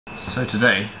So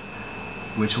today,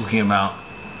 we're talking about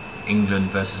England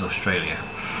versus Australia.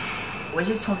 We're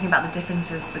just talking about the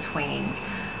differences between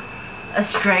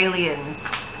Australians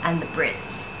and the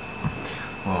Brits.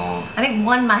 Well, I think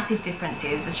one massive difference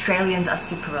is Australians are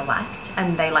super relaxed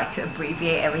and they like to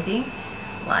abbreviate everything,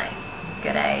 like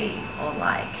g'day or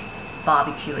like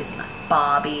barbecue is like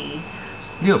Barbie.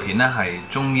 呢條片咧係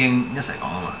中英一齊講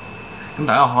啊嘛，咁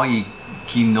大家可以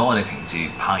見到我哋平時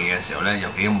拍嘢嘅時候咧有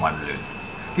幾咁混亂。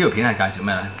呢條片係介紹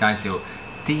咩咧？介紹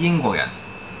啲英國人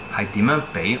係點樣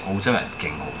比澳洲人勁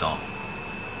好多。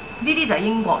呢啲就係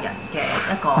英國人嘅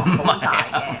一個好大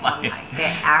嘅問題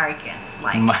嘅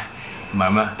arrogant，like 唔係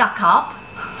咩 stuck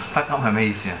up。Stuck up 係咩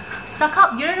意思啊 ？Stuck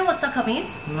up, you don't know what stuck up means?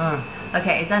 No.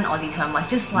 Okay, it's an Aussie term, like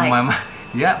just like 唔係，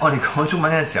而家我哋講中文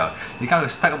嘅時候，你加個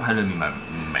stuck up 喺裏面咪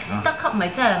唔明咯。stuck up 咪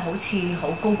即係好似好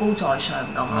高高在上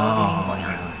咁咯，啲英國人。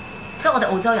即係我哋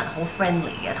澳洲人好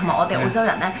friendly 嘅，同埋我哋澳洲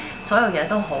人咧，所有嘢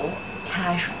都好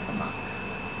casual 噶嘛。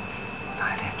但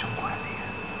係你係中國人嚟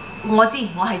嘅。我知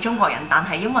我係中國人，但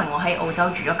係因為我喺澳洲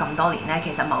住咗咁多年咧，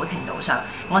其實某程度上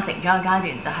我成長嘅階段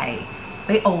就係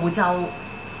俾澳洲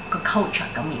個 culture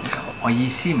感染咗。我意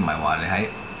思唔係話你喺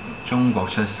中國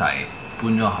出世，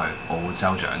搬咗去澳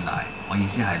洲長大。我意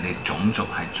思係你種族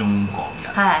係中國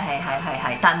人。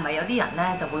係，但唔係有啲人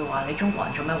咧就會話你中國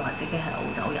人做咩話自己係澳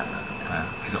洲人啊咁樣。係啊，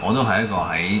其實我都係一個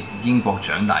喺英國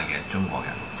長大嘅中國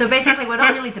人。So basically, we're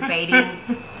not really debating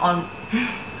on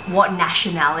what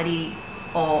nationality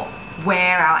or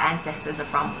where our ancestors are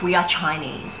from. We are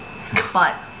Chinese,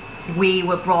 but we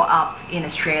were brought up in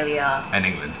Australia and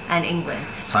England.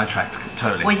 Sidetracked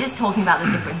totally. We're just talking about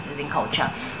the differences in culture.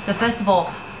 So first of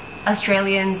all,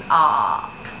 Australians are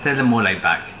They're a little more laid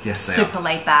back. Yes, they super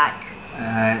laid back.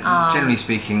 Generally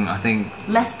speaking, I think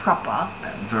less proper.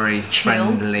 Very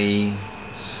chilled. friendly,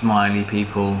 smiley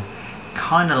people.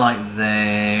 Kind of like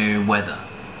their weather.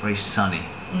 Very sunny.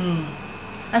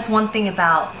 That's one thing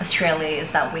about Australia is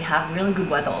that we have really good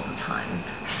weather all the time.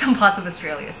 Some parts of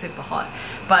Australia are super hot,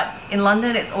 but in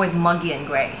London it's always muggy and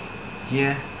grey.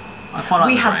 Yeah, I quite like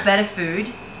We the have rain. better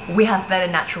food. We have better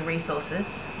natural resources.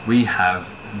 We have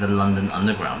the London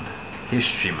Underground.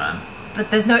 History, man.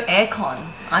 But there's no aircon.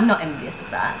 I'm not envious of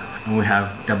that. And we have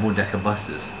double-decker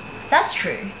buses. That's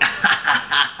true.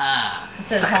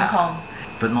 So does Hong Kong.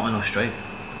 But not in Australia.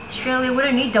 Australia, we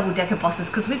don't need double-decker buses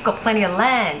because we've got plenty of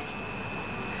land.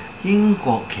 英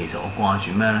國其實我掛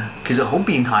住咩呢？其實好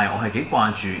變態，我係幾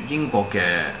掛住英國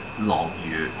嘅落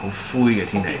雨好灰嘅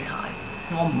天氣。變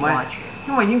態，我唔掛住。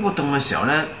因為英國凍嘅時候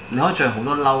呢，你可以着好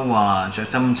多褸啊，着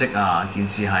針織啊，件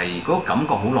事係嗰個感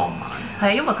覺好浪漫。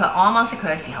係因為我啱啱識佢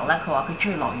嘅時候咧，佢話佢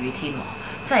中意落雨天喎，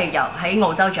即係由喺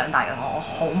澳洲長大嘅我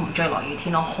好唔中意落雨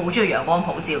天，我好中意陽光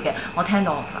普照嘅。我聽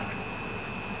到我係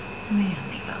咩人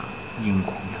嚟㗎？英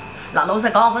國人。嗱，老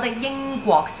實講，我覺得英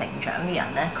國成長嘅人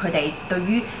咧，佢哋對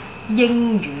於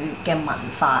英語嘅文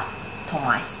化同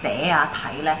埋寫啊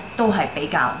睇咧，都係比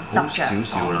較執着講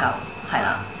究，係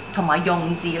啦，同埋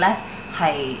用字咧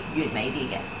係完美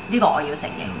啲嘅，呢個我要承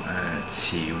認。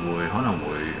詞彙可能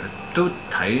會都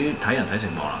睇人睇情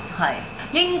況啦。係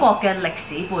英國嘅歷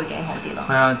史背景好啲咯。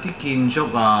係啊，啲建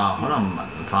築啊，可能文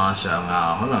化上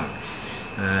啊，可能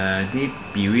啲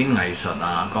表演藝術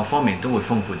啊，各方面都會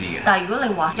豐富啲嘅。但係如果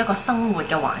你話一個生活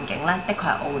嘅環境咧，的確係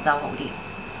澳洲好啲，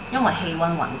因為氣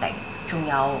温穩定，仲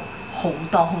有好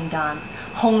多空間，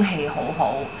空氣好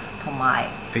好，同埋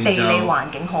地理環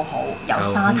境好好，有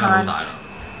沙灘。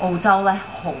澳洲咧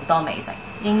好多美食，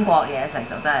英國嘢食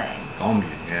就真係講唔完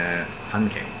嘅分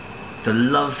歧。The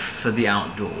love for the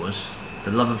outdoors,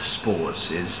 the love of sports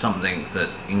is something that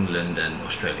England and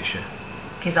Australia share.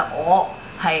 其實我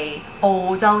係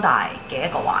澳洲大嘅一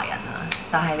個華人啊，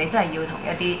但係你真係要同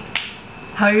一啲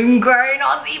homegrown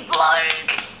Aussie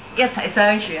bloke 一齊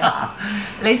相處下，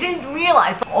你先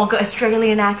realize 我個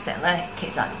Australian accent 咧其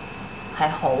實係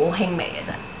好輕微嘅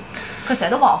啫。佢成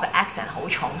日都話我嘅 accent 好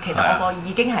重，其實我個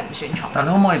已經係唔算重。但你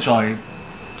可唔可以再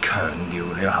強調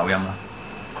你個口音啊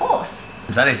 ？Of course。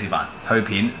唔使你示範，去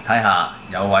片睇下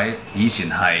有位以前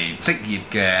係職業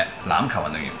嘅欖球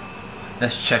運動員。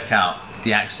Let's check out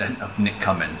the accent of Nick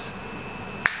Cummins.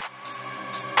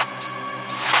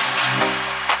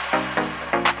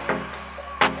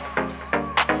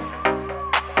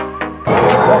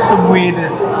 What's the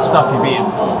weirdest stuff you've eaten?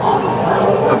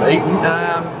 I've eaten,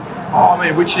 I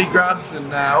mean, witchetty grubs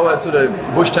and all that sort of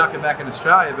bush tucker back in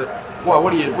Australia. But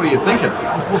what are you thinking?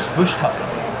 What's bush tucker?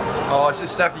 Oh, it's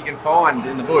just stuff you can find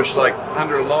in the bush, like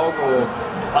under a log or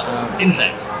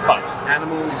insects, bugs,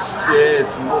 animals. Yeah,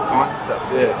 some all kinds of stuff.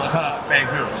 Yeah. like Bear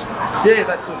Grylls. Yeah,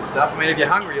 that sort of stuff. I mean, if you're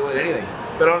hungry, you'll eat anything.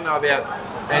 But I don't know about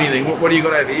anything. What do you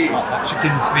got over here?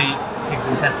 Chicken's feet, pig's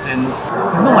intestines.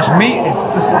 There's not much meat, it's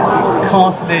just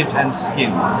cartilage and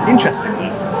skin. Interesting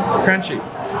though. Crunchy.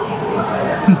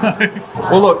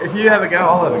 Well, look, if you have a go,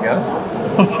 I'll have a go.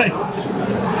 Okay.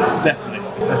 Definitely.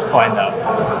 Let's find out.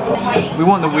 We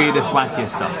want the weirdest, wackiest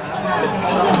stuff.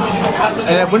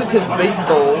 And when it says beef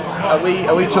balls, are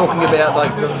we talking about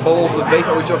like balls of beef?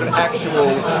 Or are we talking actual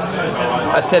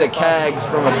a set of cags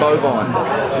from a bovine?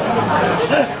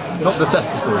 Not the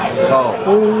testicles. Oh,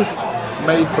 Balls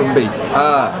made from beef.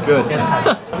 ah, good.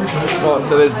 Right,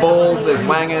 so there's balls, there's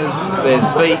wangers, there's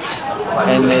feet,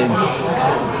 and there's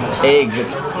eggs.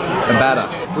 It's a batter.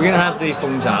 We're going to have the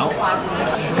fung zao,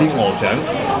 the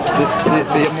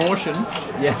The emotion.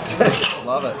 yes.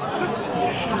 Love it.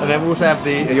 And then we also have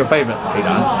your favourite,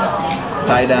 paydan.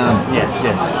 Pay down. Yes,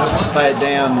 yes. Pay it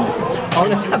down. Oh,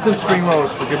 let's have some spring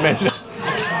rolls for good measure.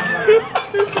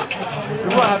 We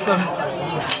might have some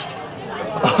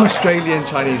Australian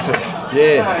Chinese soup.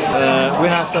 Yeah. We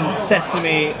have some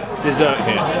sesame dessert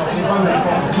here.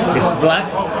 It's black.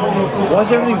 Why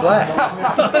is everything black?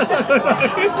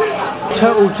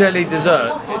 Turtle jelly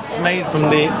dessert. It's made from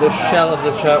the shell of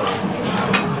the turtle.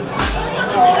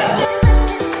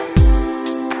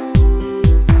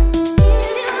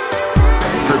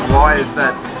 But why is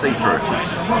that see-through?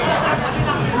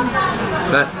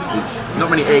 That is not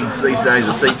many eggs these days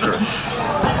are see-through.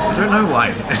 I don't know why.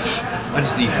 I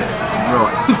just eat it.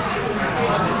 Right.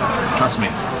 Trust me,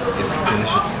 it's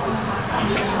delicious.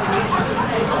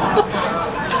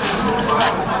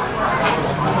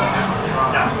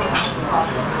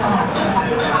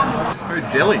 Very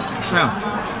jelly. Yeah.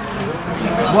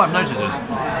 What I've noticed is,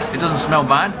 it doesn't smell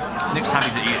bad. Nick's happy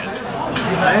to eat it.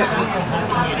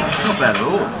 Not bad at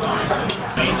all.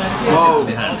 Whoa.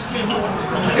 In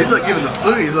hand. It's like giving the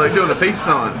food, he's like doing the peace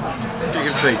sign.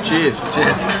 Chicken feet, cheers.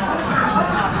 Cheers.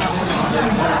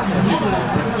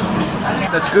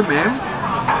 That's good, man.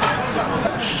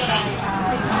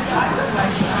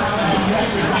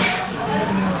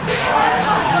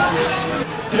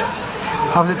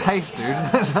 How does it taste, dude?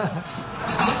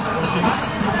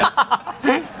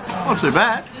 Not too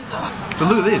bad. But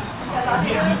look at this.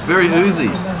 Very oozy.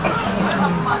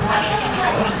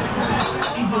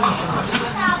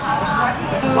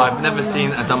 I've never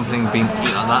seen a dumpling being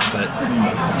eaten like that, but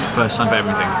first time for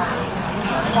everything.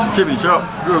 Tippy chop.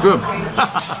 Real good.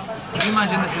 Can you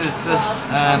imagine this is just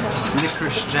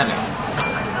licorice jelly?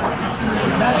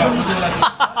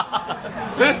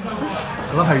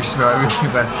 I love how you smell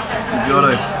everything best. You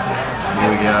gotta. Here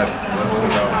we go.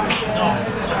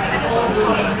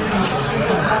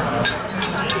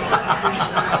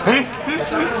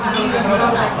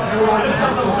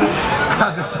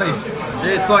 How's it taste?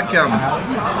 Yeah, it's like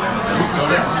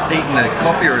eating a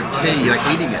coffee or a tea, like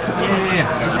eating it. Yeah.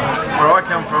 Where I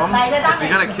come from, if you're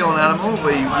going to kill an animal,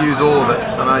 we use all of it. I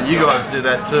know you guys do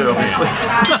that too, obviously.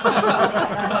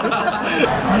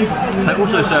 They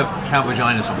also serve cow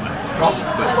vagina somewhere.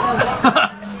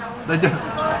 They do.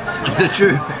 It's the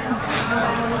truth.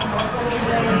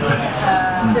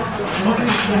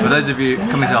 For those of you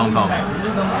coming to Hong Kong,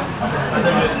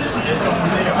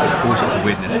 all sorts of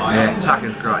weirdness. Yeah, tuck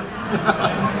is great.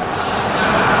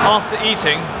 After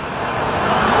eating,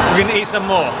 we're going to eat some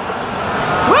more.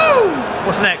 Woo!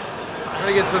 What's next? We're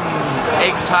going to get some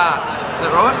egg tarts. Is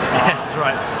that right? Yes, that's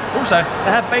right. Also,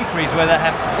 they have bakeries where they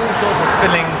have all sorts of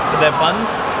fillings for their buns.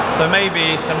 So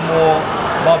maybe some more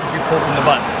barbecue pork in the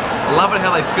bun. I love it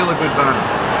how they fill a good bun.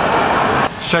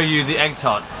 Show you the egg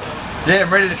tart. Yeah,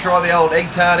 I'm ready to try the old egg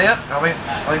tart out. I think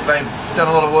they've done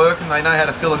a lot of work and they know how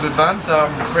to fill a good bun, so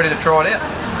I'm ready to try it out.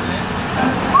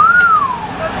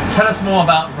 Tell us more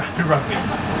about rapid rugby.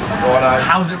 Righto.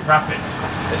 How's it rapid?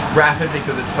 It's rapid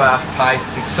because it's fast paced,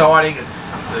 it's exciting, it's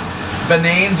a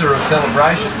bonanza of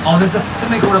celebrations. Oh, there's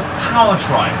something called a power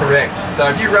try. Correct. So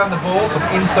if you run the ball from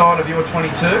inside of your 22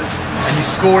 and you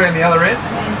score down the other end,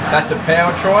 that's a power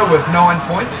try worth 9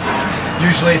 points.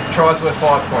 Usually the try's worth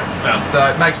 5 points. Yeah. So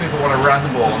it makes people want to run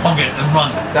the ball. Hog it and run.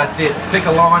 That's it. Pick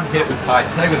a line, hit it with pace.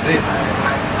 How good is this?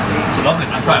 It's lovely,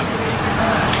 man. But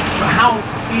how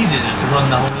easy is it to run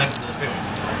the whole length of the field?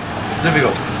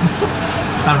 Difficult.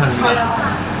 How have you done it?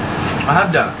 I have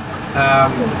done it.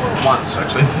 Once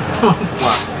actually.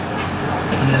 Once.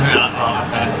 And then you're like,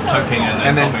 choking and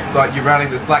And then coughing. like you're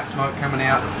running, there's black smoke coming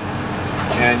out,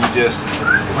 and you just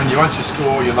once you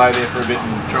score, you lay there for a bit and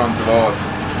try and survive.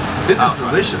 This is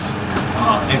delicious.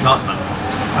 Oh, egg tarts, man.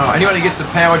 Oh, anyone who gets a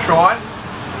power try,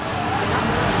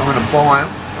 I'm going to buy them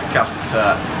a custard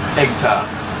tart, egg tart,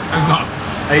 Egg tart.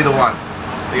 either one.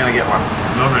 They're going to get one.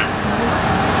 Lovely.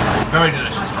 Very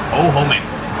delicious. Oh, homemade.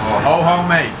 Oh, ho ho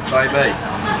me, baby.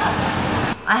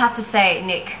 I have to say,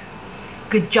 Nick,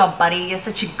 good job, buddy. You're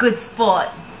such a good sport.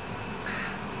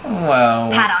 Well,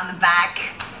 Pat on the back.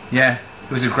 yeah,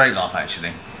 it was a great laugh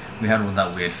actually. We had all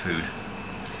that weird food.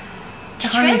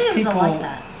 Australians are like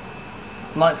that.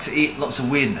 Like to eat lots of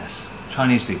weirdness.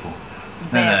 Chinese people.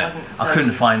 There wasn't, I so-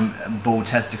 couldn't find bull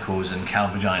testicles and cow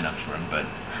vagina for him, but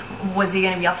Was he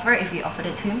going to be up for it if you offered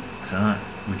it to him? I don't know.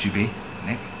 Would you be,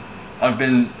 Nick? I've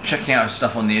been checking out his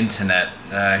stuff on the internet.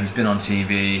 He's been on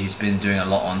TV. He's been doing a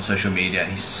lot on social media.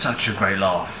 He's such a great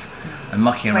laugh and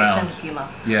mucking Great around. sense of humour.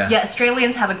 Yeah. Yeah,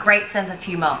 Australians have a great sense of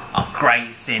humour. A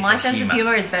great sense My of sense humour. of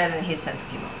humour is better than his sense of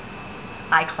humour.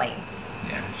 I claim.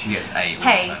 Yeah, she gets A all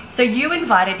Hey, the time. so you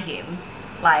invited him,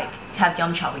 like, to have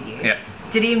yum cha with you. Yeah.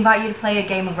 Did he invite you to play a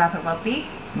game of rapid rugby?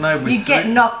 No, we You get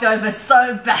knocked over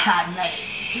so bad, mate.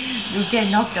 You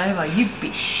get knocked over. You'd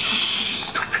be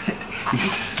Stop it.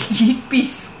 you'd be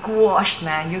squashed,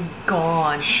 man. You're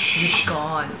gone. You're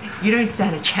gone. You don't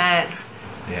stand a chance.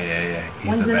 Yeah. He's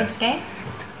When's the best. next game?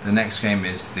 The next game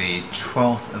is the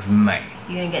 12th of May.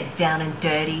 You're gonna get down and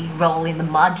dirty, roll in the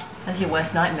mud. That's your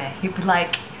worst nightmare. You'd be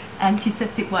like,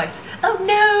 antiseptic wipes. Oh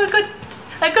no,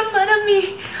 I got mud on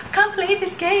me. I can't play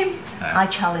this game. I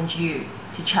challenge you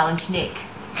to challenge Nick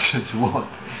To what?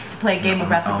 to play a game of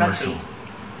rapid rugby. wrestle.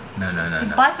 No.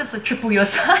 His biceps are triple your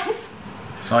size.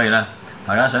 所以咧，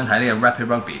大家想睇呢個 Rapid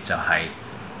Rugby 就係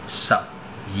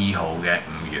12號嘅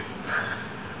5月。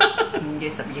 5月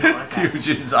12號啦，調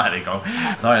轉晒嚟講，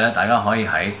所以咧大家可以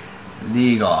喺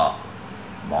呢個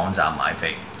網站買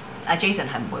飛。阿 Jason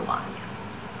係唔會玩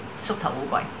嘅，縮頭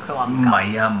好貴，佢話唔唔夠。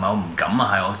係啊，唔係我唔敢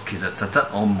啊，係我其實實質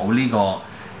我冇呢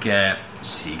個嘅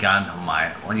時間同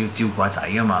埋我要照顧阿仔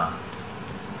噶嘛。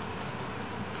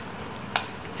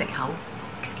藉口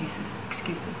excuses。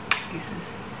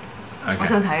 Okay. 我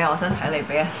想睇啊！我想睇你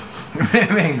俾人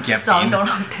咩人夾撞到扁？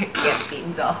落地夾扁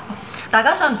咗。大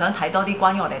家想唔想睇多啲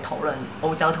關於我哋討論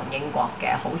澳洲同英國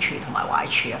嘅好處同埋壞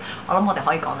處啊？我諗我哋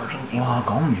可以講到聽朝。哇，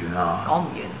講唔完啊！講唔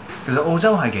完。其實澳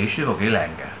洲係幾舒服幾靚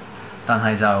嘅，但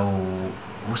係就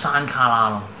好山卡拉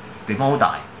咯，地方好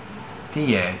大，啲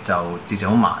嘢就節奏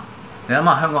好慢。你諗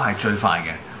下香港係最快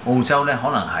嘅，澳洲咧可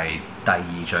能係第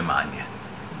2最慢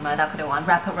嘅。唔係，但係佢哋玩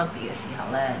rapid rugby 嘅時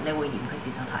候咧，你會嫌佢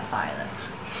節奏太快啦。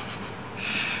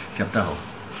入得好。